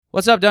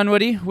What's up,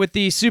 Dunwoody? With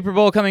the Super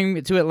Bowl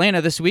coming to Atlanta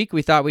this week,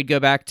 we thought we'd go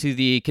back to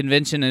the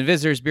Convention and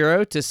Visitors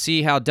Bureau to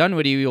see how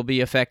Dunwoody will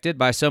be affected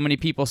by so many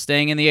people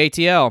staying in the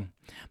ATL.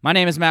 My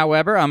name is Matt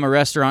Weber. I'm a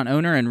restaurant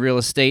owner and real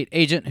estate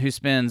agent who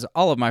spends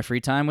all of my free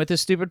time with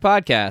this stupid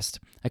podcast.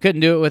 I couldn't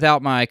do it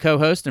without my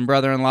co-host and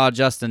brother-in-law,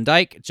 Justin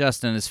Dyke.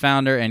 Justin is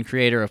founder and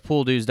creator of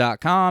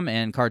PoolDues.com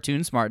and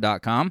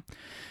CartoonSmart.com.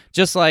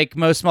 Just like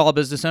most small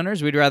business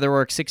owners, we'd rather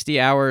work 60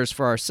 hours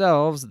for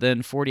ourselves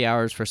than 40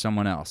 hours for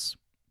someone else.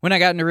 When I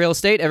got into real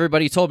estate,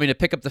 everybody told me to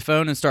pick up the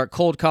phone and start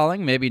cold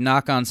calling, maybe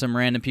knock on some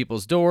random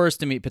people's doors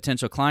to meet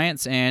potential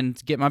clients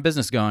and get my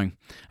business going.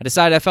 I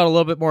decided I felt a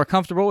little bit more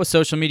comfortable with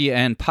social media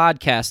and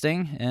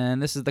podcasting,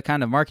 and this is the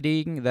kind of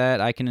marketing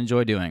that I can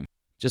enjoy doing.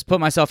 Just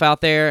put myself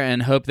out there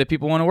and hope that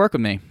people want to work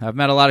with me. I've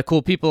met a lot of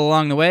cool people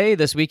along the way.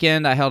 This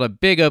weekend, I held a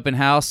big open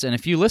house, and a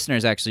few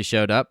listeners actually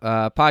showed up.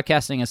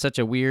 Podcasting is such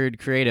a weird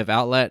creative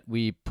outlet.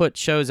 We put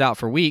shows out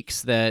for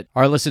weeks that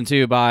are listened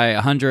to by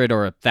 100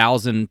 or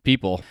 1,000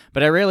 people.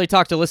 But I rarely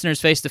talk to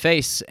listeners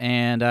face-to-face,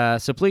 and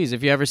so please,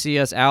 if you ever see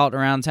us out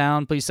around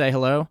town, please say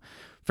hello.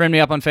 Friend me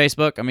up on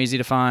Facebook. I'm easy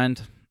to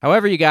find.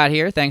 However you got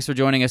here, thanks for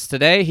joining us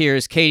today.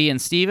 Here's Katie and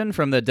Steven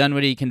from the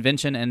Dunwoody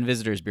Convention and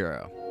Visitors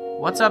Bureau.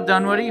 What's up,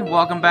 Dunwoody?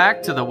 Welcome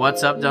back to the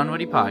What's Up,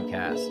 Dunwoody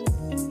podcast.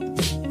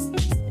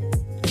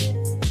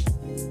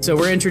 So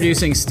we're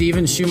introducing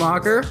Steven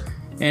Schumacher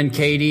and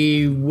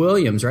Katie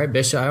Williams, right?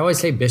 Bishop. I always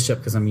say Bishop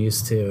because I'm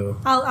used to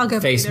I'll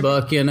go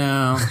Facebook, you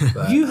know.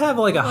 You have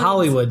like a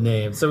Hollywood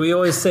name, so we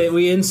always say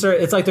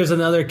it's like there's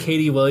another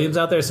Katie Williams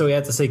out there, so we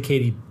have to say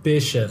Katie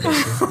Bishop.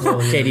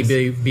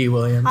 Katie B.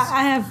 Williams.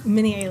 I have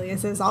many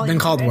aliases. Been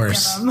called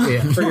worse.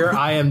 Yeah. For your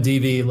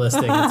IMDb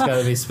listing, it's got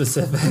to be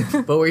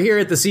specific. But we're here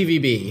at the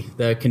CVB,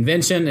 the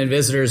Convention and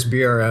Visitors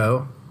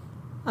Bureau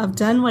of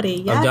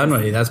Dunwoody. Yes. Of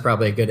Dunwoody. That's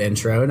probably a good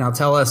intro. Now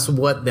tell us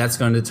what that's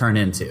going to turn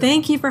into.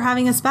 Thank you for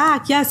having us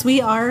back. Yes,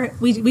 we are.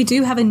 We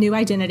do have a new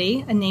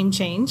identity, a name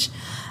change.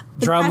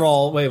 Drum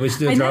roll. Wait, we should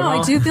do a drum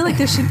roll? I do feel like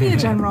there should be a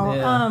drum roll.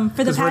 Yeah.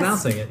 For the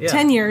past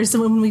 10 years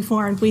when we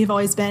formed, we've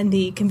always been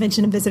the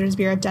Convention and Visitors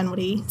Bureau of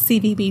Dunwoody,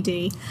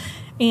 CVBD.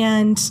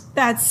 And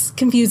that's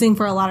confusing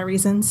for a lot of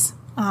reasons,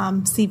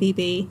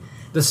 CVB.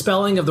 The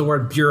spelling of the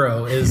word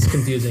bureau is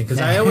confusing because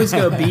I always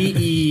go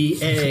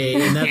B-E-A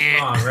and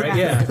that's wrong, right?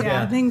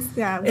 Yeah. Things,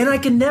 and I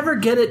can never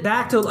get it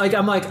back to, like,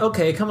 I'm like,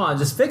 okay, come on,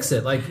 just fix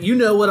it. Like, you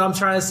know what I'm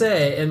trying to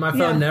say, and my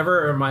phone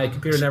never, or my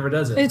computer never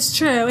does it. It's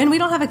true. And we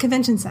don't have a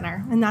convention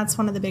center, and that's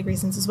one of the big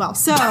reasons as well.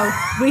 So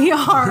we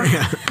are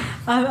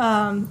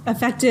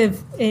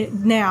effective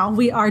now.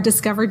 We are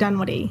Discover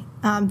Dunwoody,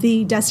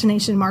 the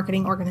destination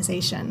marketing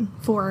organization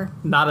for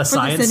not a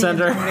science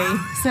center.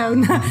 So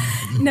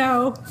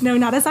no,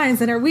 not a science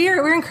center.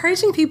 We're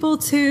encouraging people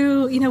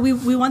to,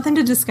 we want them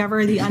to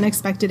discover the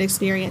unexpected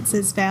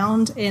experiences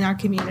found in our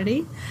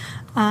community,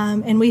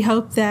 and we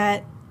hope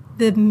that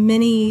the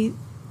many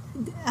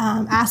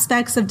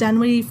aspects of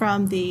Dunwoody,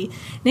 from the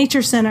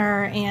nature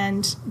center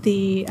and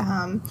the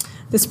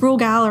Sproul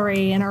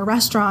Gallery and our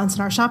restaurants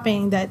and our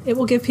shopping, that it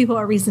will give people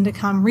a reason to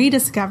come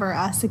rediscover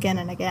us again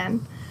and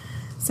again.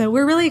 So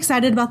we're really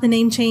excited about the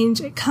name change.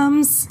 It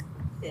comes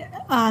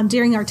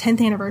during our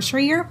 10th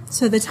anniversary year,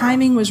 so the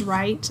timing was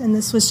right, and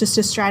this was just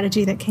a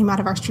strategy that came out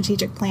of our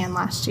strategic plan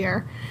last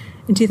year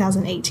in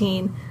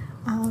 2018.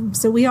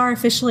 So we are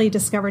officially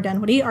Discover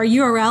Dunwoody. Our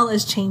URL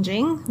is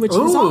changing, which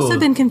has also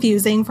been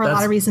confusing for a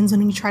lot of reasons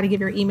when you try to give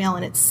your email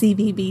and it's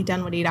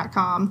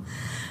cvbdunwoody.com.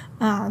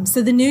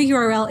 So the new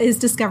URL is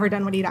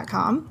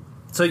discoverdunwoody.com.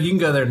 So you can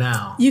go there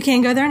now. You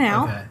can go there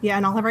now. Okay. Yeah,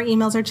 and all of our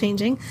emails are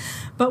changing.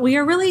 But we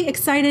are really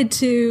excited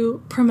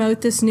to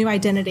promote this new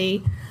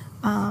identity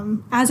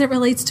as it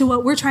relates to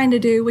what we're trying to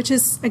do, which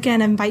is,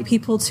 again, invite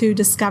people to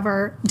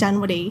discover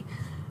Dunwoody,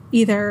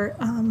 either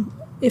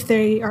if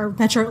they are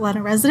Metro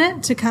Atlanta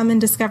resident, to come and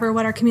discover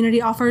what our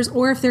community offers,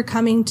 or if they're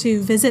coming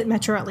to visit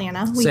Metro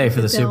Atlanta. Say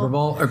for the Super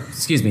Bowl, or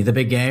excuse me, the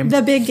big game.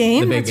 The big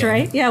game, that's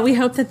right. Yeah, we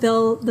hope that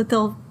they'll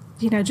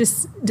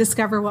just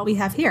discover what we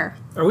have here.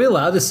 Are we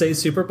allowed to say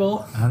Super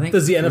Bowl? I think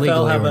does the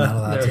NFL have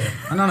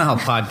I don't know how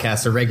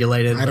podcasts are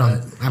regulated. I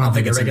don't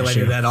think it's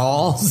regulated at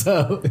all.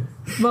 So,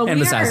 well, and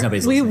besides,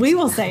 nobody's we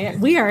will say it.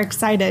 We are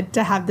excited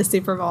to have the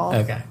Super Bowl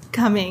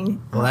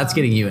coming. Well, that's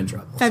getting you in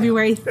trouble.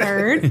 February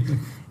 3rd.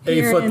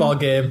 A football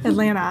game.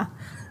 Atlanta.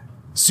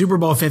 Super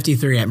Bowl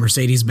 53 at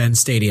Mercedes-Benz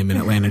Stadium in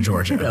Atlanta,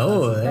 Georgia.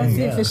 That's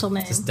the official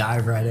name. Just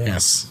dive right in.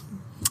 Yes.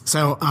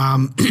 So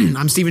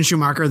I'm Steven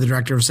Schumacher, the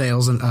Director of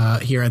Sales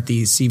here at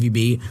the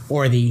CVB,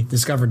 or the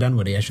Discover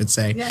Dunwoody, I should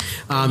say. Yeah.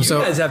 You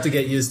guys have to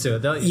get used to it,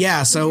 don't you?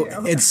 Yeah, so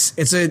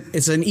it's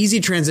an easy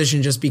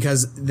transition just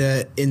because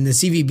in the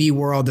CVB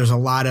world there's a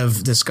lot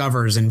of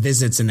discovers and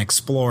visits and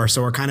explore.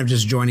 So we're kind of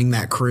just joining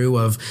that crew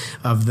of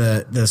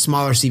the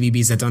smaller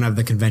CVBs that don't have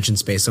the convention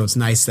space. So it's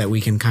nice that we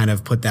can kind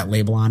of put that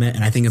label on it,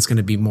 and I think it's going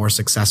to be more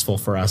successful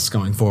for us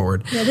going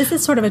forward. Yeah, this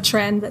is sort of a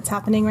trend that's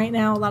happening right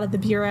now. A lot of the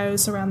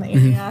bureaus around the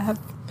area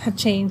have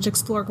changed.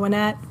 Explore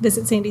Gwinnett,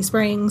 Visit Sandy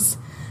Springs,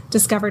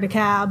 Discover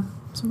DeKalb.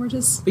 So we're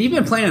just... But you've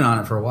been planning on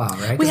it for a while,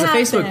 right? Because the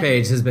Facebook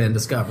page has been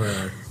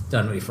Discover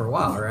Dunwoody for a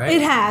while, right?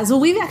 It has.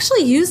 Well, we've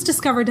actually used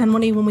Discover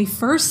Dunwoody when we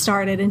first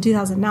started in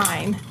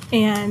 2009,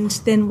 and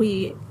then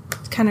we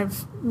kind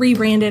of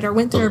rebranded or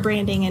went through a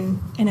branding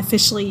and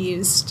officially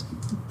used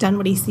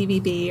Dunwoody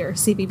CVB or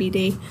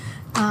CVBD.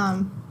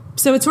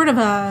 So it's sort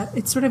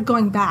of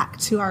going back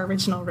to our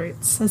original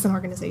roots as an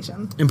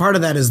organization. And part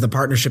of that is the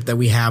partnership that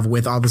we have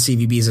with all the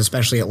CVBs,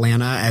 especially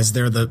Atlanta, as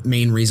they're the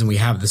main reason we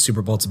have the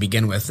Super Bowl to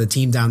begin with. The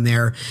team down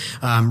there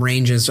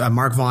ranges.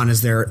 Mark Vaughn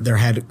is their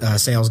head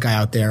sales guy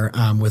out there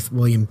with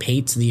William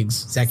Pate, the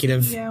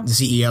executive, the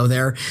CEO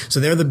there. So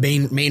they're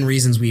the main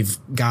reasons we've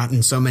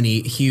gotten so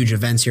many huge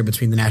events here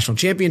between the national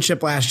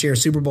championship last year,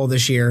 Super Bowl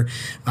this year.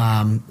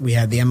 We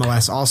had the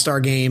MLS All-Star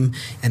Game,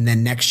 and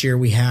then next year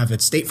we have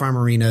at State Farm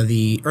Arena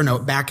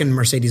back in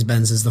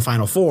Mercedes-Benz is the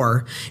Final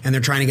Four, and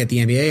they're trying to get the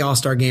NBA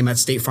All-Star Game at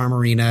State Farm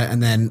Arena,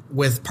 and then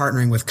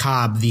partnering with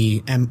Cobb,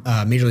 the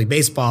Major League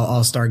Baseball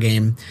All-Star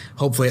Game,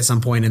 hopefully at some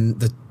point in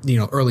the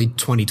early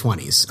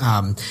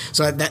 2020s.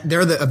 So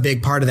they're a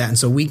big part of that, and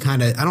so we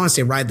kind of, I don't want to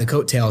say ride the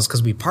coattails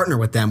because we partner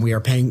with them. We are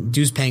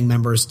dues-paying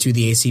members to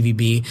the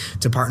ACVB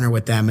to partner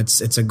with them.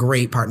 It's a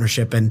great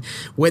partnership, and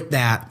with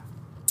that,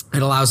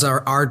 it allows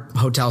our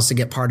hotels to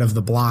get part of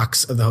the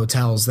blocks of the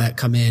hotels that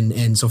come in.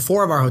 And so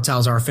 4 of our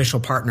hotels are official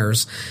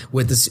partners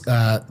with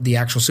the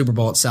actual Super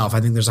Bowl itself.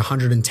 I think there's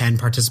 110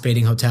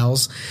 participating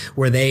hotels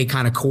where they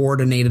kind of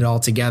coordinate it all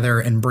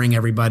together and bring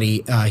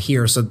everybody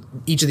here. So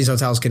each of these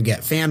hotels could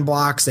get fan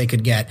blocks. They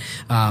could get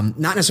not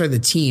necessarily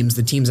the teams.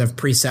 The teams have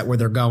preset where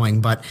they're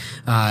going, but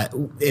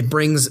it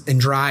brings and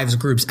drives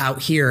groups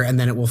out here, and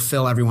then it will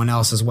fill everyone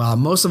else as well.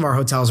 Most of our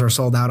hotels are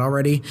sold out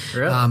already.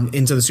 Really?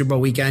 Into the Super Bowl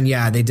weekend.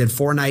 Yeah, they did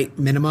 4-night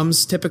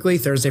minimums typically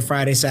Thursday,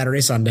 Friday,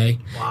 Saturday, Sunday.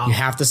 Wow. You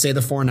have to stay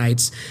the 4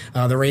 nights.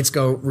 The rates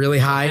go really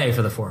high. Pay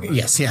for the 4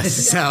 nights.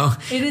 Yes. So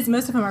it is,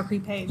 most of them are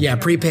prepaid. Yeah,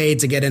 prepaid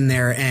to get in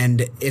there,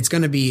 and it's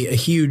going to be a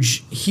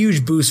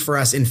huge boost for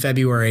us in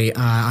February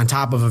on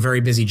top of a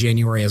very busy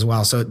January as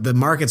well. So the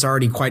market's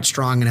already quite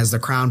strong, and as the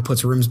Crown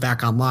puts rooms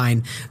back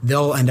online,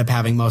 they'll end up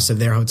having most of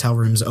their hotel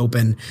rooms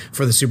open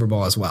for the Super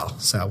Bowl as well.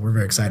 So we're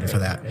very excited for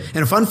that. Right.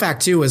 And a fun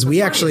fact too is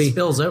we actually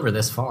spills over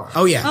this far.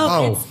 Oh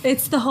yeah.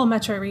 It's the whole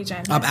metro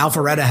region.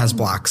 Alpharetta has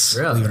blocks.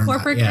 Really?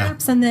 Corporate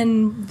groups, and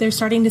then they're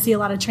starting to see a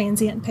lot of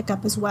transient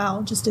pickup as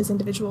well, just as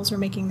individuals are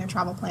making their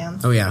travel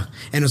plans. Oh yeah.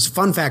 And it's a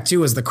fun fact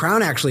too is the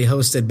Crown actually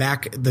hosted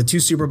back the 2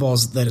 Super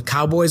Bowls. The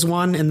Cowboys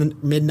won in the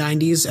mid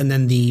 90s, and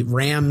then the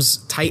Rams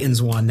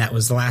Titans won. That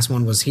was the last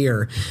one was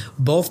here.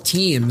 Both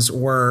teams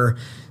were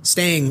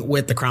staying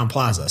with the Crown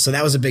Plaza. So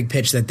that was a big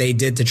pitch that they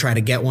did to try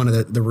to get one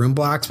of the room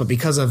blocks. But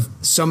because of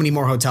so many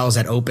more hotels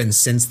that opened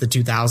since the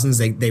 2000s,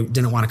 they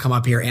didn't want to come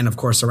up here, and of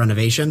course a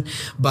renovation.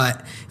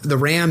 But the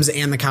Rams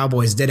and the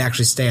Cowboys did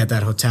actually stay at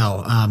that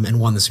hotel and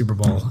won the Super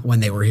Bowl when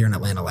they were here in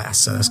Atlanta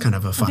last. So that's kind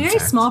of a fun fact. A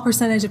very small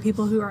percentage of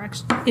people who are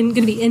actually going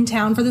to be in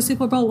town for the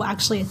Super Bowl will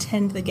actually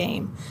attend the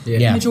game.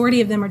 Yeah. The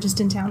majority of them are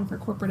just in town for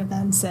corporate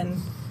events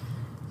and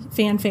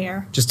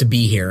fanfare. Just to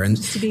be here. And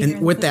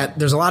with that,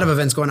 there's a lot of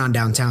events going on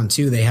downtown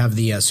too. They have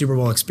the Super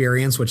Bowl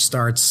experience, which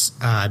starts,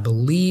 I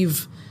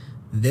believe,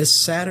 this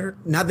Saturday,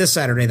 not this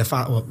Saturday, I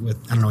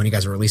don't know when you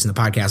guys are releasing the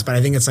podcast, but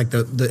I think it's like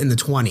the in the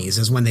 20s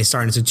is when they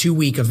start. It's a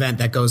 2-week event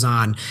that goes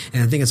on,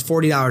 and I think it's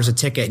 $40 a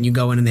ticket, and you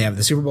go in and they have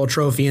the Super Bowl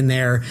trophy in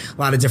there,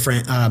 a lot of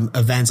different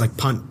events like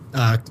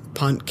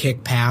punt,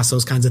 kick, pass,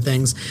 those kinds of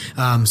things.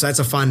 So that's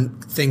a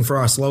fun thing for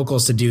us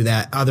locals to do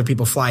that other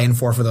people fly in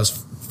for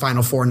those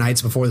final 4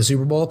 nights before the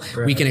Super Bowl.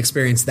 Right. We can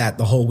experience that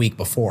the whole week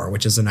before,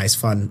 which is a nice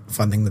fun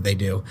thing that they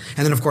do.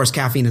 And then of course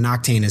Caffeine and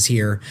Octane is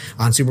here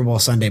on Super Bowl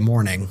Sunday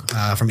morning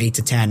from 8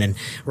 to 10. And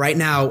right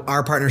now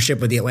our partnership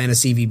with the Atlanta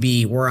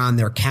CVB, we're on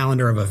their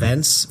calendar of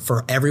events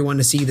for everyone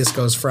to see. This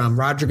goes from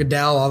Roger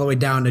Goodell all the way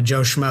down to Joe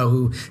Schmo,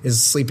 who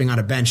is sleeping on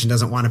a bench and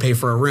doesn't want to pay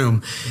for a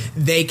room.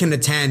 They can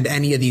attend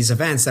any of these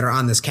events that are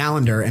on this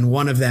calendar, and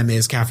one of them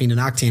is Caffeine and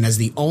Octane as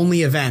the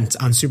only event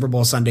on Super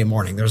Bowl Sunday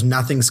morning. There's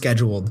nothing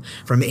scheduled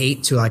from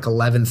 8 to like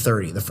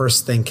 11:30. The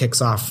first thing kicks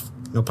off,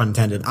 no pun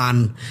intended,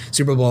 on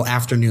Super Bowl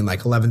afternoon,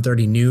 like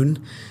 11:30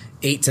 noon.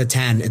 8 to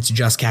 10, it's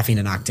just Caffeine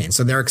and Octane.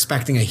 So they're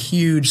expecting a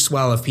huge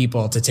swell of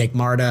people to take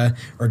MARTA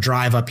or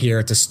drive up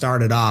here to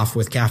start it off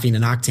with Caffeine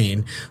and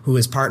Octane, who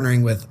is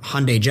partnering with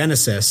Hyundai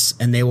Genesis,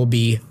 and they will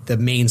be the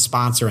main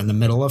sponsor in the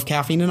middle of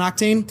Caffeine and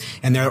Octane,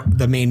 and they're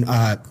the main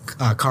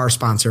car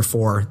sponsor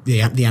for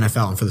the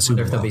NFL and for the Super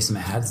Bowl. If there'll be some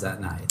ads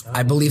that night.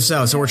 I believe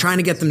so. So we're trying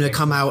to get them to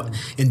come out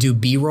and do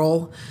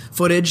B-roll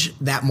footage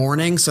that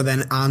morning. So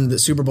then on the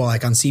Super Bowl,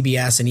 like on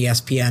CBS and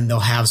ESPN, they'll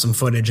have some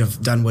footage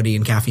of Dunwoody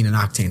and Caffeine and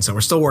Octane. So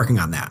we're still working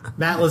on that.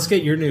 Matt, let's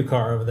get your new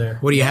car over there.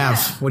 What do you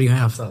have? What do you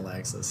have? It's a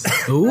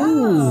Lexus.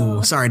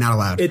 Ooh, sorry, not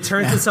allowed. It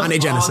turns itself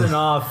on and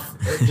off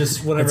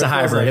just whenever. It's a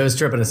hybrid. Like. It was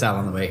tripping us out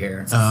on the way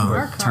here.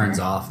 It turns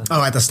off.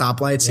 At the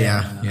stoplights?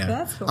 Yeah.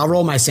 That's cool. I'll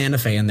roll my Santa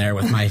Fe in there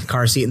with my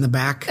car seat in the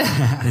back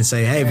and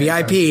say, hey,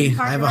 VIP.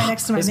 I have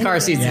his car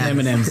seat's and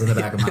M&M's in the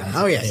back of mine.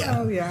 Oh,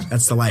 yeah.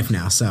 That's the life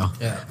now. So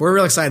we're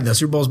real excited, though.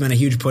 Super Bowl's been a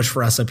huge push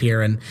for us up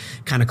here and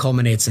kind of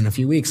culminates in a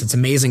few weeks. It's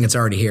amazing it's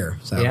already here.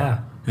 So.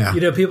 Yeah. Yeah.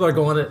 People are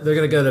they're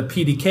going to go to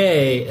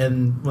PDK,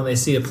 and when they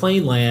see a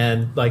plane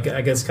land, like,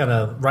 I guess kind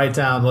of write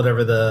down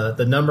whatever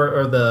the number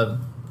or the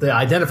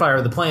identifier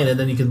of the plane, and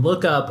then you can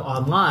look up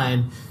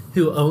online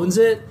who owns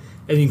it,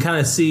 and you can kind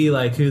of see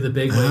like who the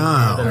big wigs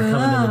are that are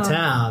coming into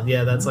town.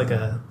 Yeah, that's like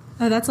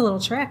that's a little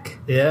trick.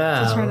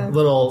 Yeah,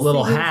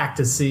 little hack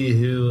to see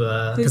who.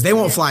 Because they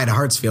won't fly to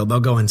Hartsfield;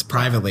 they'll go in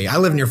privately. I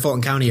live near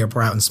Fulton County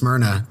Airport out in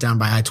Smyrna, down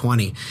by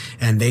I-20,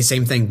 and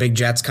same thing. Big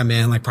jets come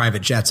in, like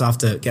private jets. I'll have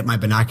to get my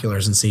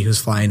binoculars and see who's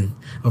flying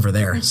over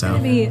there. So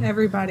maybe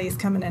everybody's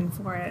coming in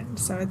for it.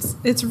 So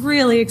it's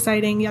really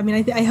exciting. I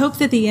mean, I hope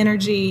that the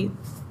energy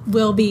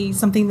will be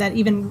something that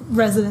even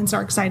residents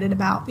are excited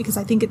about, because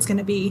I think it's going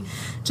to be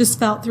just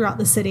felt throughout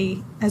the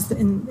city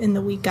in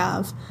the week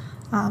of.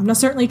 Now,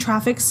 certainly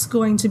traffic's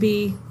going to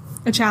be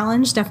a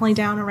challenge, definitely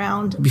down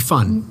around it'll be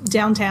fun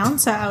downtown.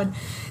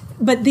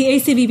 But the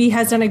ACVB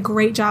has done a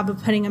great job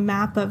of putting a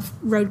map of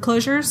road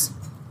closures.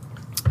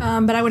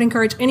 But I would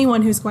encourage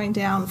anyone who's going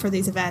down for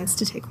these events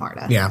to take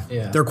MARTA. Yeah.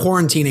 They're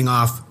quarantining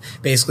off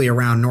basically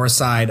around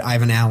Northside,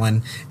 Ivan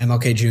Allen,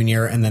 MLK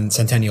Jr., and then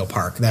Centennial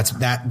Park.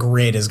 That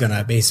grid is going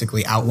to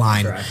basically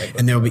outline,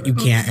 and you're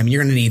going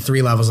to need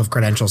 3 levels of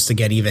credentials to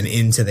get even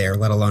into there,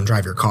 let alone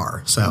drive your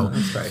car. So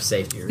that's probably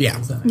safety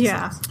reasons.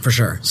 Yeah, for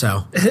sure.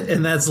 So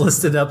and that's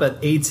listed up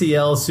at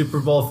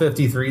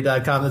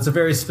atlsuperbowl53.com. It's a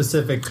very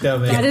specific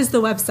domain. That is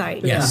the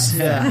website. Yes,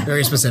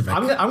 very specific.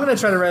 I'm going to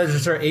try to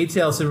register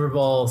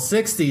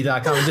atlsuperbowl60.com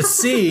and just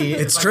see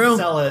it's if true. I can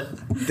sell it.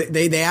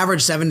 They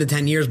average 7 to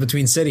 10 years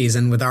between cities,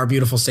 and with our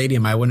beautiful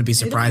stadium, I wouldn't be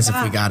surprised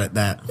if we got it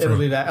It'll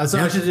be back. So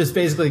I should just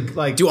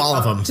basically do all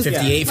of them.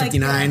 58,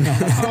 59.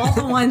 All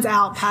the ones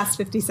out past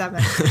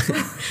 57.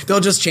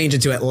 They'll just change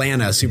it to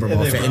Atlanta Super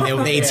Bowl. And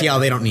the ATL,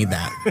 they don't need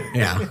that.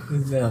 Yeah.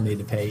 They don't need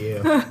to pay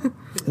you.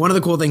 One of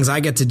the cool things I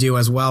get to do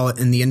as well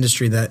in the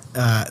industry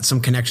that some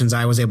connections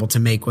I was able to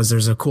make was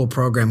there's a cool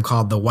program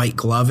called the White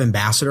Glove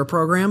Ambassador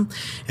Program.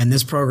 And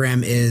this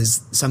program is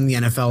something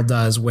the NFL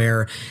does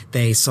where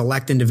they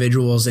select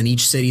individuals in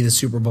each city the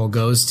Super Bowl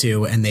goes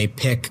to, and they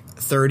pick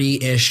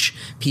 30-ish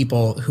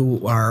people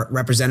who are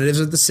representatives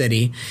of the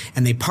city,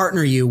 and they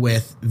partner you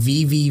with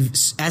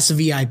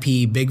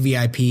SVIP, Big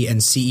VIP,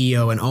 and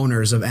CEO and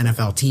owners of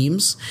NFL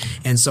teams.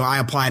 And so I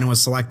applied and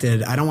was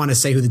selected. I don't want to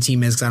say who the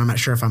team is because I'm not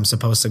sure if I'm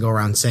supposed to go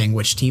around saying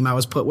which team I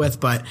was put with,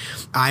 but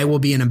I will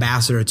be an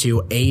ambassador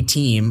to a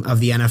team of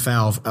the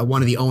NFL,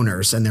 one of the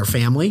owners and their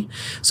family.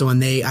 So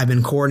I've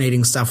been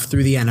coordinating stuff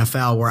through the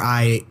NFL where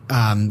I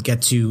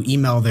get to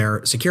email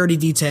their security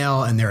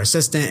detail and their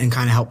assistant and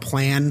kind of help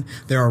plan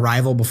their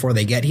arrival before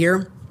they get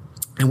here.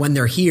 And when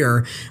they're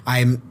here,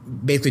 I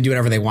basically do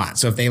whatever they want.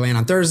 So if they land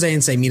on Thursday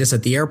and say, meet us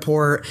at the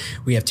airport,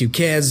 we have 2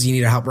 kids, you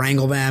need to help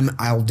wrangle them,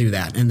 I'll do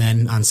that. And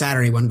then on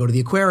Saturday, want to go to the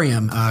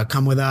aquarium,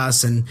 come with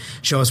us and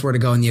show us where to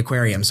go in the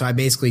aquarium. So I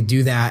basically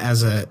do that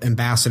as an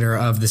ambassador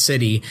of the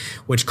city,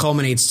 which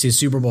culminates to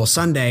Super Bowl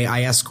Sunday.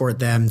 I escort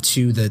them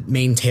to the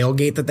main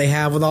tailgate that they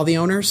have with all the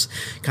owners,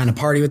 kind of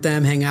party with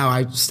them, hang out.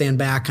 I stand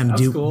back, kind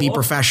of be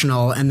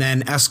professional, and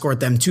then escort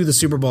them to the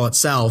Super Bowl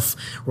itself,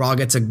 where I'll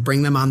get to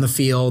bring them on the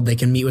field. They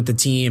can meet with the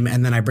team,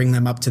 and then I bring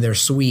them up to their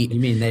suite. You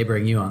mean they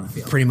bring you on the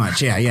field? Pretty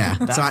much, yeah.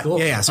 That's cool.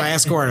 So I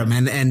escort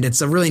them, and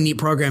it's a really neat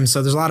program.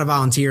 So there's a lot of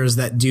volunteers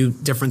that do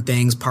different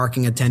things,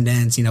 parking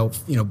attendants,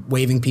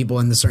 waving people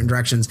in the certain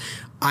directions.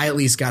 I at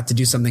least got to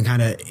do something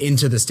kind of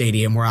into the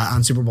stadium where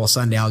on Super Bowl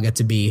Sunday, I'll get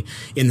to be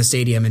in the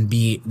stadium and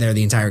be there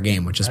the entire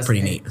game, which is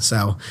pretty neat.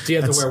 So do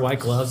you have to wear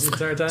white gloves the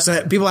entire time?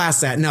 So people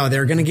ask that. No,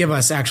 they're going to give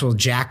us actual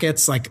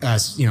jackets, like,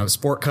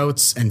 sport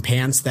coats and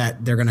pants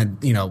that they're going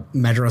to,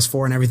 measure us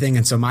for and everything.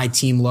 And so my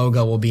team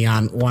logo will be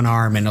on one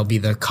arm and it'll be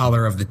the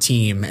color of the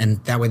team.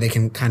 And that way they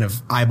can kind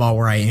of eyeball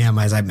where I am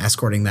as I'm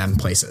escorting them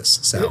places.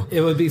 So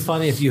it would be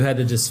funny if you had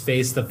to just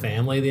face the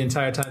family the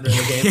entire time during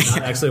the game and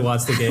not actually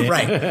watch the game.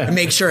 Right. And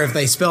make sure if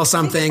they spill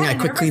something, I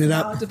quick clean it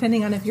up.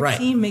 Depending on if your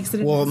team makes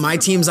it. Well, my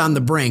team's on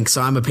the brink,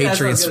 so I'm a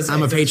Patriots.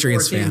 I'm a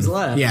Patriots fan.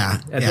 Yeah.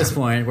 At this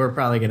point, we're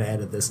probably going to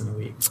edit this in a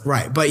week.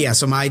 Right, but yeah.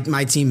 So my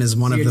team is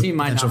one of the. Your team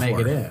might not make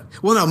it in.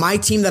 Well, no, my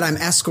team that I'm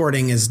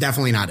escorting is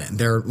definitely not in.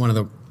 They're one of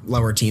the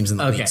lower teams in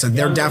the league, so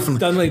they're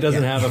definitely. Dunley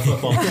doesn't have a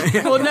football.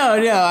 Well,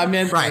 no, I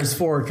meant there's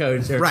 4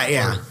 coaches. Right,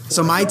 yeah.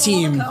 So my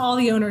team. All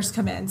the owners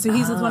come in. So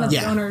he's with one of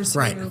the owners.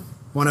 Right.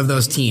 One of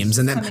those teams.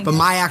 And then, but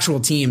my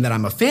actual team that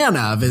I'm a fan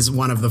of is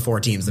one of the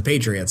 4 teams, the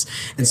Patriots.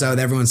 And so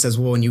everyone says,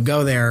 well, when you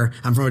go there,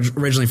 I'm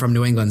originally from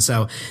New England.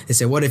 So they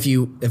say, what if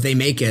they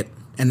make it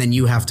and then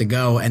you have to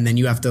go and then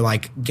you have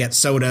to get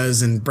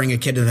sodas and bring a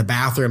kid to the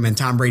bathroom and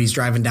Tom Brady's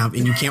driving down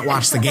and you can't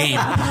watch the game.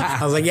 I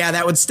was like, yeah,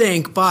 that would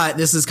stink, but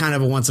this is kind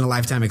of a once in a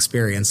lifetime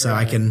experience. So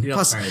I can,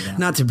 plus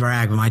not to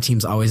brag, but my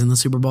team's always in the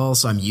Super Bowl.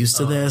 So I'm used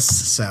to this.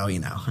 So,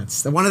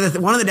 it's one of the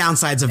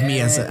downsides of me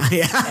as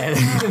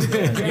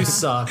you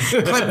suck.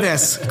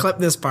 Clip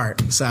this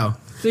part. So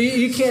So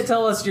you can't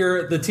tell us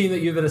the team that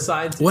you've been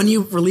assigned to? When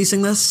you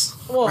releasing this?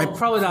 Well,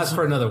 probably not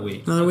for another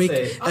week. Another week?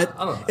 I don't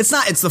know. It's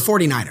not. It's the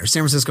 49ers,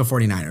 San Francisco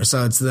 49ers.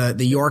 So it's the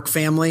York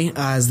family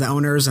as the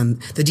owners,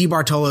 and the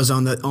DeBartolos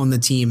own the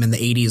team in the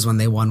 80s when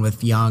they won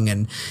with Young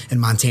and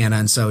Montana.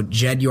 And so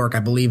Jed York, I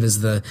believe,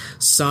 is the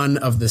son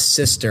of the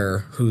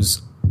sister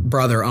whose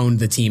brother owned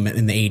the team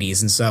in the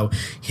 80s, and so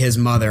his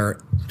mother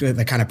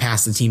kind of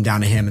passed the team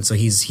down to him, and so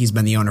he's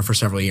been the owner for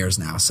several years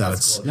now. So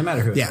that's cool. No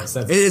matter who it is,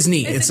 it is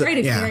neat. It's a great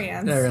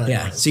experience. Yeah, really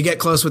yeah. So you get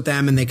close with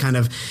them, and you kind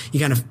of.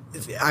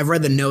 I've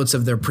read the notes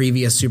of their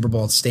previous Super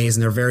Bowl stays,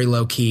 and they're very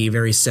low key,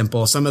 very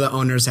simple. Some of the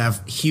owners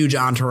have huge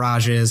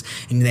entourages,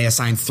 and they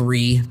assign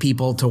 3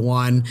 people to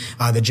one.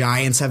 The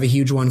Giants have a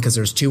huge one because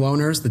there's 2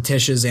 owners, the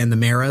Tisches and the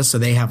Maras, so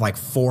they have like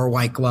 4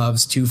 white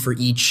gloves, 2 for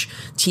each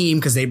team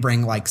because they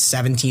bring like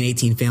 17,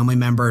 18 family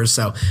members.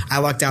 So I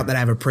lucked out that I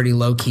have a pretty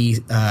low key,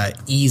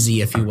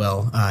 easy, if you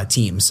will,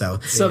 team. So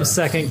some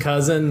second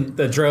cousin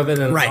that drove in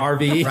an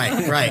RV.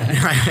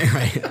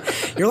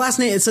 Right. Your last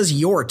name, it says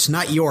Yort,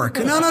 not York.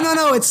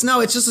 No,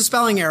 it's just a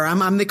spelling error.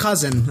 I'm the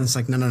cousin. And it's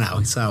like,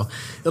 no. So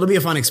it'll be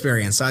a fun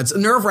experience. So it's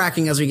nerve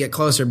wracking as we get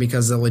closer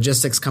because the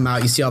logistics come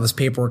out. You see all this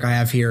paperwork I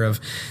have here of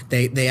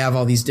they have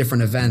all these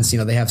different events. You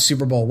know, they have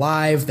Super Bowl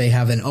Live. They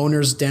have an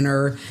owner's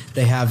dinner.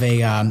 They have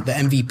the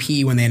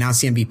MVP when they announce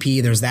the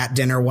MVP. There's that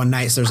dinner one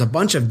night. So there's a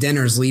bunch of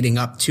dinners leading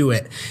up to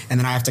it. And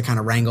then I have to kind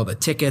of wrangle the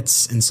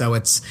tickets. And so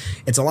it's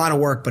a lot of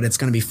work, but it's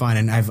going to be fun.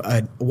 And I have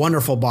a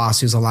wonderful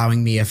boss who's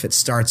allowing me, if it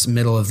starts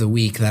middle of the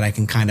week, that I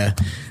can kind of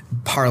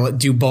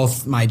do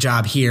both my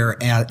job here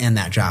and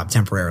that job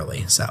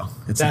temporarily. So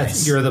it's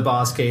nice. You're the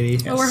boss,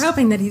 Katie. Well, we're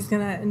hoping that he's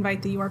going to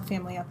invite the York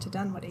family up to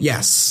Dunwoody.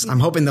 Yes, I'm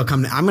hoping they'll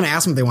come. I'm going to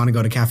ask them if they want to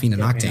go to Caffeine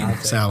and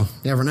Octane. So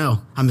you never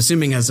know. I'm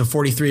assuming as a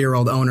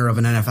 43-year-old owner of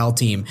an NFL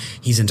team,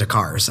 he's into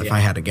cars. If I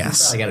had to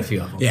guess, I got a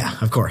few of them. Yeah,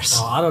 of course.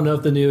 I don't know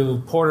if the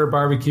new Porter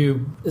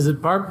Barbecue is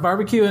it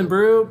barbecue and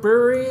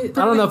brewery. I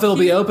don't know if it'll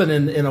be open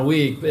in a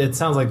week. It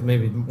sounds like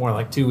maybe more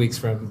like 2 weeks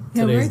from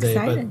today's date.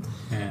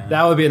 But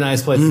that would be a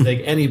nice place to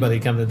take anybody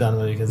come to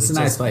Dunwoody because it's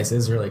a nice place.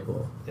 It's really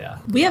cool. Yeah,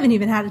 we haven't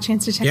even had a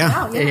chance to check it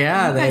out yet.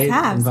 Yeah, they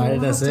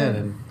invited so us in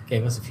and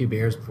gave us a few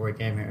beers before we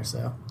came here.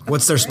 So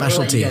what's their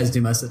specialty? You guys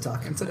do most of the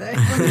talking today.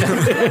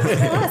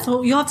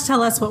 Well, you'll have to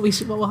tell us what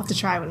we'll have to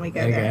try when we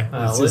go there.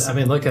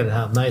 Look at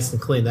how nice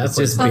and clean that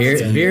place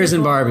is. Beers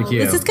and barbecue.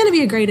 This is going to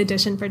be a great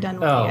addition for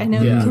Dunwoody. I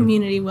know the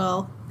community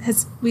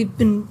we've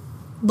been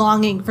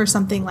longing for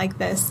something like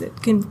this.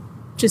 It can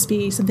just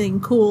be something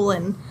cool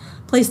and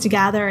place to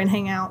gather and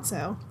hang out.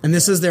 So, and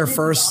this is the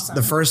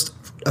first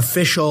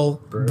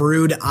official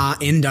brewed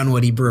in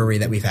Dunwoody brewery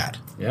that we've had.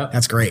 Yeah,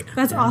 that's great.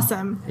 That's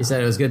awesome. He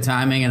said it was good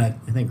timing, and I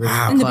think Richard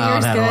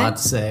McLeod had a lot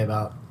to say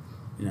about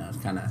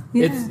kind of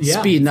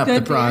speeding up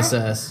the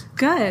process.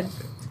 Good.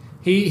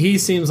 He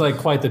seems like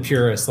quite the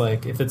purist.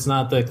 Like if it's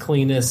not the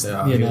cleanest,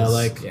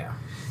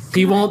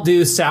 he won't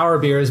do sour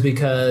beers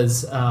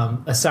because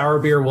a sour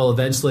beer will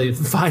eventually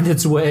find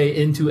its way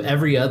into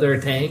every other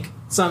tank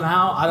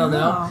somehow. I don't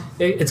know.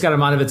 It's got a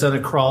mind of its own.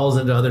 It crawls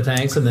into other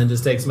tanks and then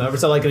just takes them over.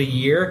 So like in a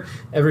year,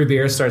 every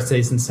beer starts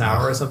tasting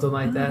sour or something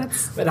like that.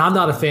 But I'm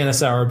not a fan of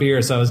sour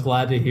beer, so I was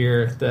glad to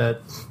hear that.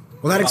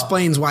 Well, that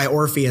explains why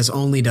Orpheus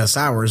only does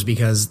sours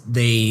because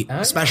they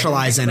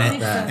specialize in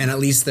it, and at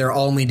least they're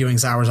only doing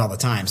sours all the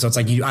time. So it's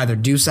like you either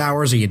do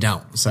sours or you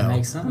don't. So that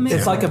makes sense.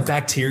 It's like a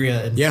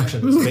bacteria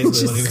infection.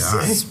 Basically what he was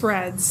saying.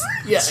 Spreads.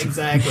 Yeah,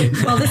 exactly.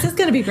 Well, this is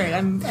going to be great.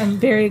 I'm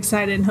very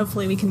excited, and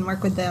hopefully we can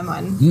work with them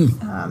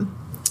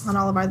on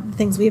all of our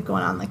things we have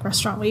going on, like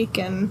Restaurant Week,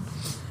 and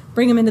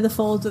bring them into the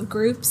fold of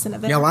groups and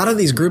events. Yeah, a lot of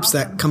these groups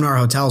that come to our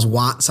hotels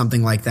want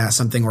something like that,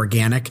 something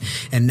organic.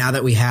 And now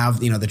that we have,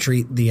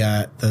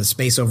 the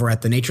space over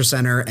at the Nature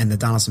Center and the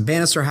Donaldson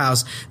Bannister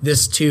House,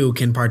 this too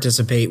can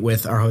participate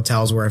with our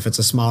hotels where if it's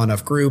a small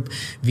enough group,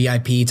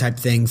 VIP type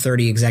thing,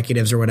 30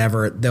 executives or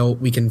whatever,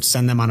 we can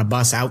send them on a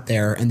bus out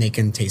there and they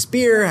can taste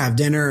beer, have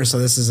dinner. So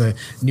this is a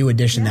new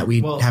addition that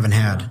we haven't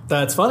had.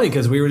 That's funny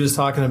because we were just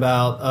talking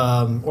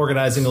about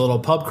organizing a little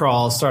pub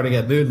crawl starting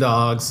at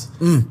Moondogs,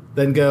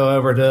 then go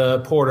over to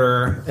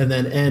Porter, and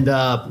then end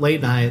up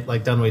late night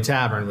like Dunwoody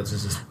Tavern, which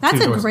is just that's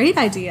a great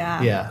idea.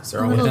 Yeah, so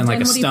we're within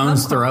like a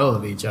stone's throw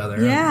of each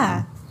other.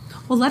 Yeah.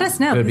 Well, let us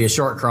know. It would be a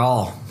short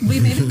crawl.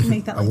 We maybe can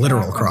make that like a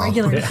literal crawl,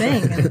 regular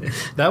thing. And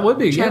that would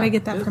be try to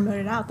get that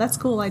promoted out. That's a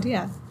cool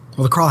idea.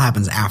 Well, the crawl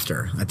happens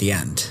at the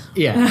end.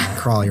 Yeah.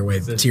 Crawl your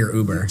way to your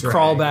Uber.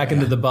 Crawl back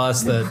into the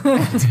bus that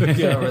took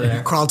you over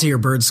there. Crawl to your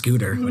bird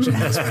scooter, which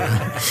has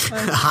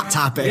been a hot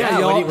topic. Yeah,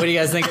 what do you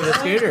guys think of the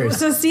scooters?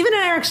 So Stephen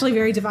and I are actually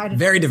very divided.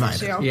 Very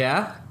divided.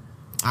 Yeah?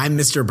 I'm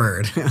Mr.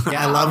 Bird. Yeah,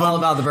 I love I'm all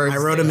him. about the birds. I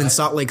rode him in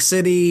Salt Lake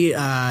City,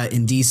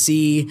 in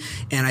DC,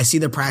 and I see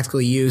the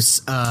practical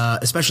use,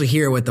 especially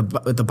here with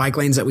the bike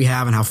lanes that we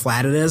have and how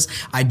flat it is.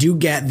 I do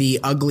get the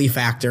ugly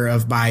factor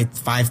of by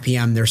 5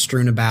 p.m. they're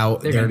strewn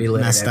about, they're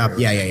messed up.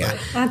 Yeah.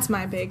 That's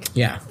my big.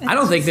 Yeah, I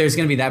don't think there's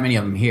going to be that many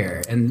of them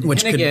here. And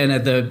again,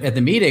 at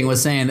the meeting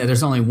was saying that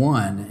there's only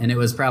one, and it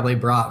was probably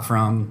brought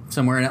from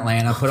somewhere in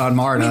Atlanta, put on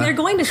MARTA. I mean, they're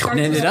going to start.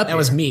 That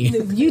was me.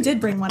 You did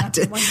bring one up.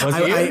 And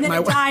then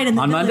it died in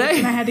the on Monday,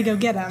 and I had to go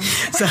get him.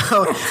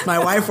 So my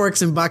wife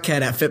works in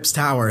Buckhead at Phipps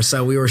Tower.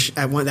 So we were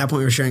at that point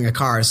we were sharing a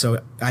car.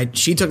 So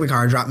she took the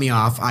car, dropped me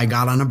off. I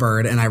got on a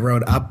bird and I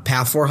rode up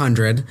Path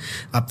 400,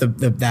 up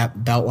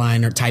that belt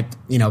line or type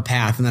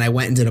path, and then I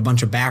went and did a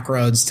bunch of back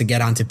roads to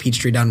get onto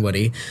Peachtree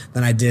Dunwoody.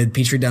 Then I did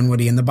Peachtree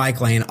Dunwoody in the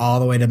bike lane all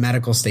the way to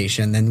Medical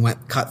Station. Then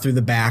cut through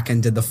the back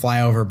and did the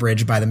flyover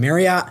bridge by the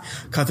Marriott.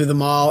 Cut through the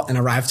mall and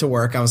arrived to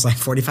work. I was like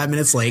 45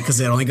 minutes late because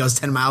it only goes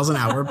 10 miles an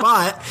hour,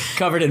 but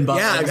covered in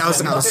butter. Yeah,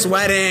 I was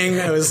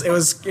sweating.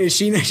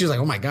 She was like,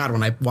 oh my God,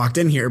 when I walked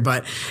in here,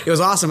 but it was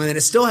awesome. And then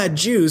it still had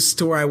juice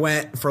to where I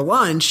went for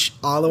lunch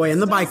all the way in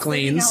the bike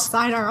lanes.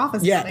 Outside our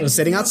office. Yeah, it was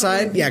sitting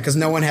outside. Yeah, because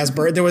no one has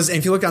bird.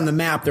 If you look on the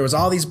map, there was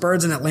all these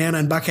birds in Atlanta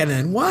and Buckhead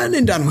and one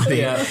in Dunwoody.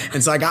 Yeah.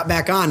 And so I got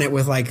back on it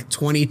with like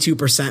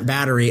 22%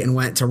 battery and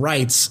went to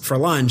Wright's for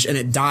lunch, and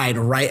it died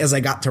right as I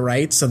got to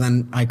Wright's. So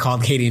then I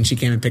called Katie and she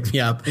came and picked me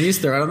up. And you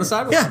just throw it on the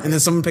sidewalk. Yeah, and then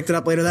someone picked it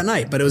up later that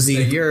night. But it was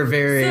you're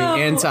very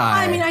anti.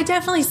 I mean, I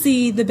definitely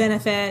see the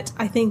benefit.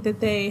 I think that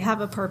they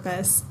have a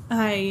purpose.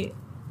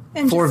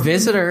 For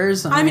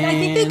visitors. I mean, I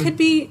think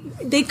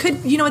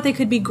they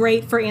could be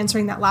great for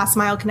answering that last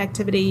mile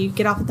connectivity. You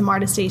get off at the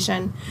MARTA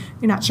station,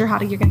 you're not sure you're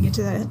going to get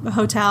to the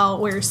hotel,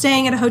 or you're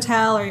staying at a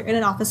hotel or you're in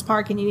an office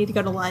park and you need to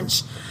go to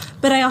lunch.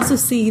 But I also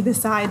see the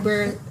side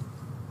where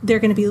they're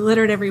going to be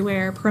littered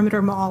everywhere.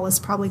 Perimeter Mall is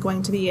probably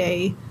going to be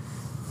a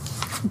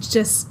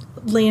just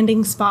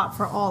landing spot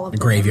for all of them.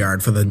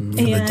 Graveyard for the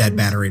dead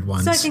batteried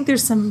ones. So I think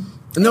there's some...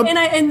 Nope.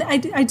 And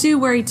I do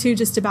worry too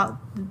just about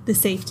the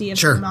safety of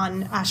them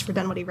on Ashford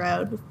Dunwoody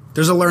Road.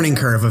 There's a learning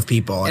curve of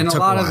people. And a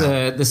lot of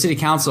the city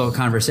council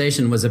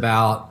conversation was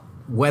about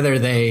whether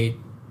they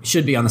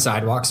should be on the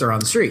sidewalks or on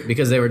the street,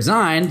 because they were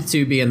designed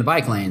to be in the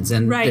bike lanes.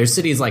 And there's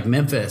cities like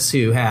Memphis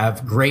who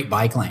have great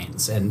bike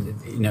lanes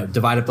and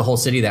divide up the whole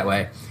city that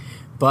way.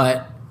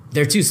 But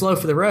they're too slow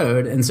for the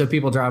road, and so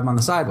people drive them on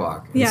the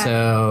sidewalk. And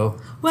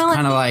so it's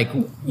kind of like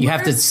you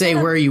have to say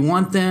where you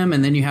want them,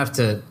 and then you have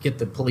to get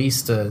the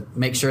police to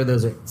make sure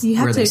those are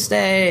where they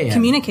stay.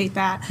 Communicate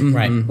that. Mm-hmm.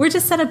 Right. We're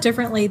just set up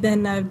differently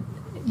than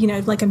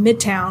like a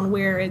midtown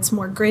where it's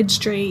more grid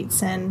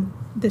streets, and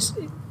this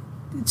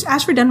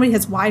Ashford Dunwoody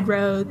has wide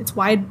roads, it's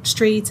wide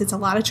streets, it's a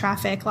lot of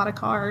traffic, a lot of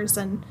cars,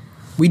 and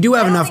we do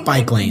have enough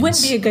bike lanes.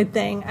 Wouldn't be a good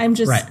thing. I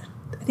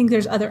think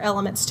there's other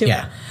elements to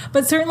it.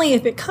 But certainly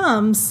if it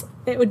comes,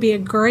 it would be a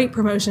great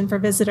promotion for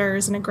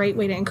visitors and a great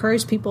way to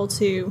encourage people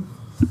to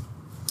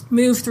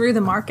move through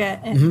the market.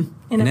 And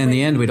in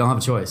the end, we don't have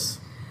a choice.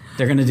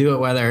 They're going to do it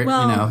whether,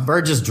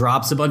 Bird just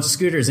drops a bunch of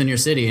scooters in your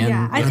city and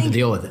you have to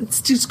deal with it. It's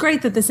just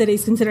great that the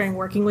city's considering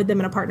working with them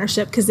in a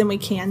partnership, because then we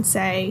can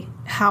say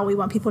how we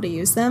want people to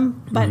use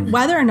them. But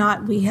whether or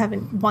not we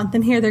want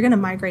them here, they're going to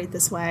migrate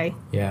this way.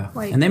 Yeah.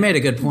 And they made a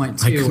good point,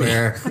 too,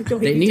 where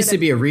it needs to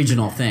be a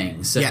regional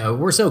thing. So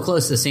we're so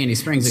close to Sandy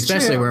Springs,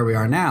 especially where we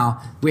are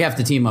now. We have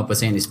to team up with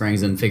Sandy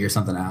Springs and figure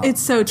something out.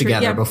 It's so true.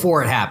 Together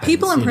before it happens.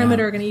 People in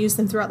Perimeter are going to use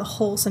them throughout the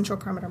whole central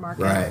perimeter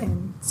market. Right.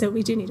 And so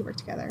we do need to work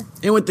together.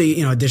 And with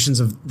the additions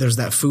of, there's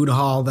that food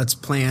hall that's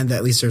planned, that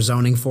at least they're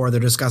zoning for.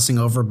 They're discussing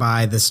over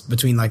by this,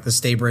 between like the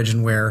Stay Bridge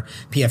and where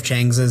PF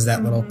Chang's is,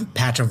 that little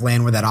patch of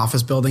land where that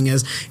office building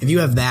is. If you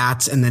have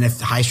that, and then if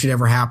High Street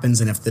ever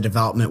happens, and if the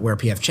development where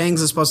PF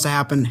Chang's is supposed to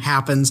happen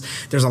happens,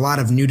 there's a lot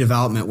of new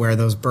development where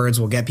those birds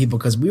will get people.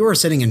 Because we were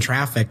sitting in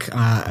traffic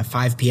at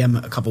 5 p.m.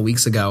 a couple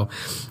weeks ago,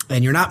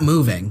 and you're not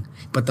moving,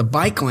 but the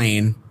bike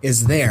lane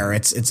is there.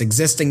 It's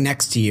existing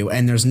next to you,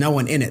 and there's no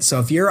one in it. So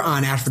if you're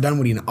on Ashford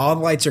Dunwoody and all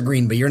the lights are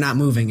green, but you're not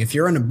moving, if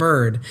you're in a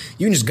bird,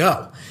 you can just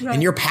go. Right.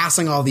 And you're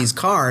passing all these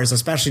cars,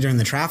 especially during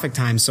the traffic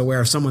time. So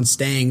where if someone's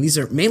staying, these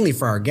are mainly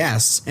for our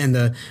guests and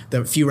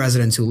the few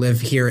residents who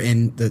live here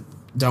in the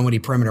Dunwoody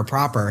perimeter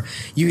proper,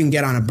 you can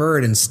get on a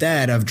bird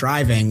instead of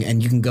driving,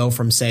 and you can go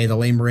from, say, the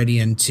Les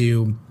Meridian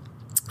to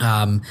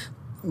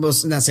well,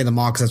 not say the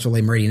mall because that's where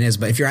Les Meridian is,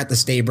 but if you're at the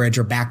Stay Bridge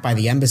or back by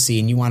the embassy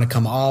and you want to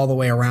come all the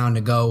way around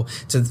to go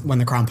to when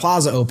the Crowne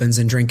Plaza opens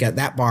and drink at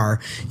that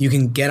bar, you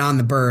can get on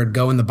the bird,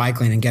 go in the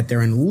bike lane, and get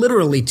there in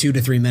literally 2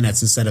 to 3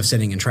 minutes instead of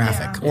sitting in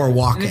traffic or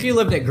walking. And if you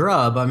lived at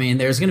Grubb, I mean,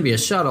 there's going to be a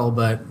shuttle,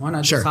 but why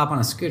not just hop on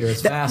a scooter?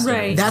 It's faster.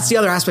 Right. That's the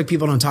other aspect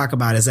people don't talk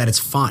about, is that it's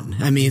fun.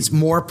 I mean, it's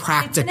more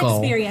practical. It's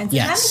an experience.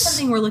 Yes. And that is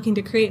something we're looking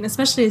to create, and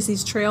especially as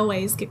these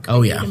trailways get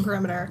created in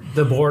perimeter.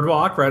 The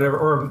boardwalk, right?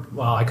 Or,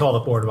 well, I call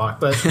it boardwalk,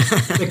 but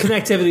the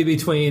connectivity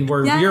between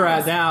where you're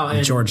at now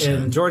and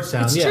Georgetown.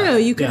 It's true.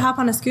 You could hop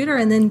on a scooter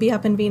and then be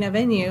up in Vino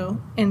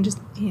Venue and just,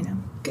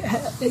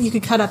 you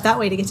could cut up that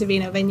way to get to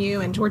Vino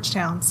Venue and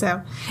Georgetown.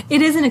 So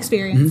it is an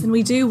experience, and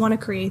we do want to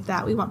create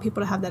that. We want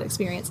people to have that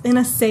experience in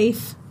a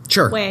safe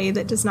way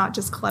that does not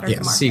just clutter the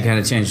market. So you kind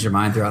of changed your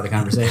mind throughout the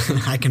conversation.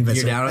 I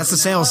convinced her. That's the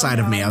sales side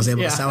of me. I was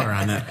able to sell her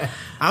on it.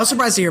 I was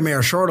surprised to hear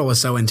Mayor Shortle was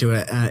so into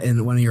it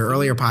in one of your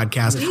earlier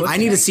podcasts. I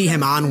need to see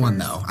him on one,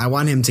 though. I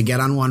want him to get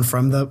on one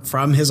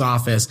from his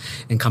office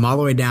and come all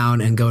the way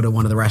down and go to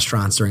one of the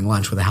restaurants during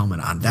lunch with a helmet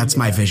on. That's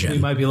my vision. We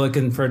might be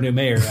looking for a new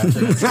mayor after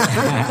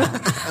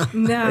this.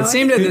 No, it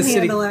seemed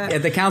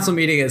at the council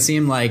meeting, it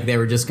seemed like they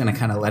were just going to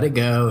kind of let it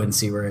go and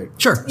see where it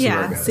Sure. See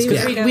where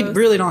it goes. We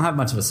really don't have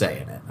much of a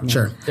say in it. I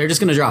mean, they're just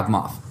going to drop them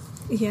off.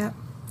 Yeah.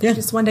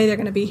 Just one day they're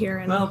going to be here.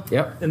 And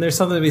and there's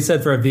something to be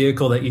said for a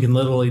vehicle that you can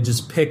literally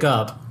just pick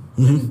up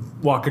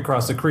and walk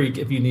across the creek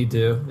if you need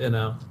to, you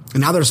know.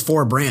 And now there's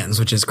 4 brands,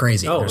 which is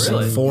crazy. There's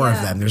really? 4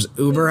 of them. There's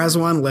Uber has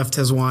one, Lyft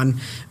has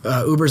one.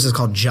 Uber's is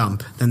called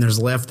Jump. Then there's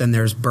Lyft, then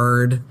there's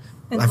Bird,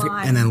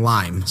 and then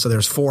Lime. So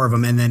there's 4 of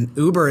them. And then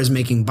Uber is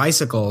making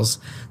bicycles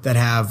that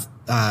have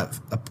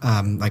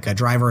like a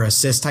driver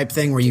assist type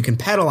thing where you can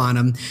pedal on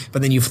them,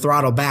 but then you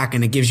throttle back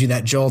and it gives you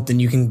that jolt,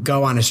 and you can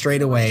go on a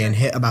straightaway and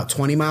hit about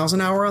 20 miles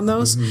an hour on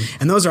those.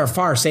 And those are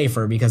far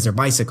safer because they're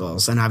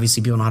bicycles, and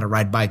obviously people know how to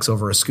ride bikes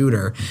over a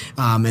scooter.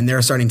 And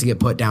they're starting to get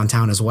put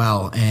downtown as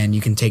well, and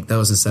you can take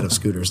those instead of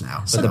scooters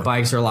now. But the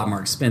bikes are a lot more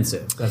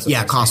expensive. That's what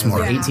it costs more.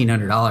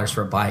 $1,800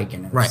 for a bike,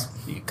 and it's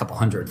a couple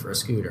 $100 for a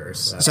scooter.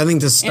 So I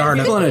think to start,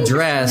 people in a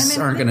dress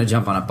aren't going to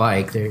jump on a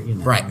bike. They're,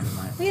 right.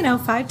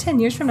 5-10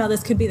 years from now,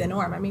 this could be the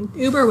norm. I mean,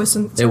 Uber was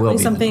certainly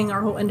something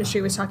our whole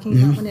industry was talking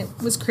about when it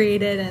was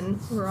created, and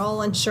we're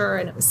all unsure,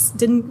 and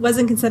it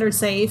wasn't considered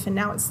safe, and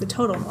now it's the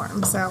total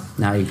norm. So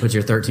now you put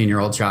your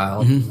 13-year-old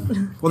child,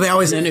 well, they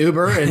always in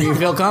Uber, and you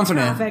feel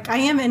confident. Traffic. I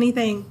am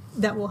anything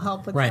that will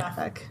help with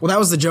traffic. Well, that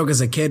was the joke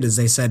as a kid. Is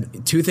they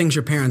said 2 things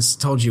your parents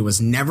told you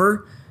was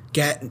never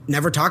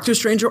talk to a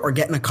stranger or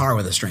get in a car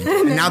with a stranger.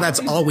 And now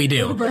that's all we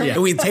do.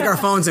 We take our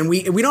phones and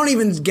we don't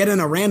even get in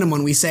a random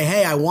one. We say,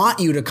 hey, I want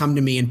you to come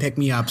to me and pick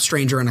me up,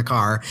 stranger in a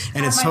car.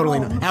 And it's totally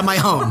at my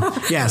home.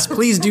 Yes,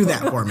 please do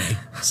that for me.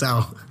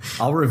 So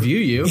I'll review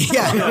you.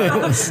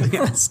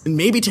 Yes. And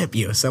maybe tip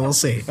you. So we'll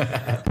see.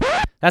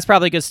 That's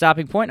probably a good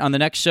stopping point. On the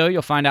next show,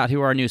 you'll find out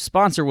who our new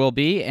sponsor will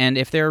be and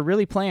if there are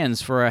really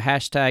plans for a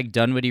hashtag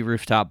Dunwoody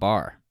Rooftop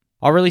Bar.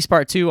 I'll release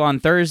part 2 on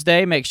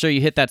Thursday. Make sure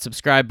you hit that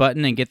subscribe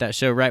button and get that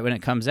show right when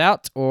it comes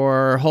out,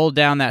 or hold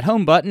down that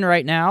home button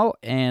right now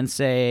and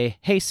say,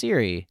 hey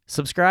Siri,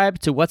 subscribe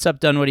to What's Up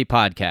Dunwoody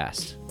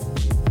Podcast.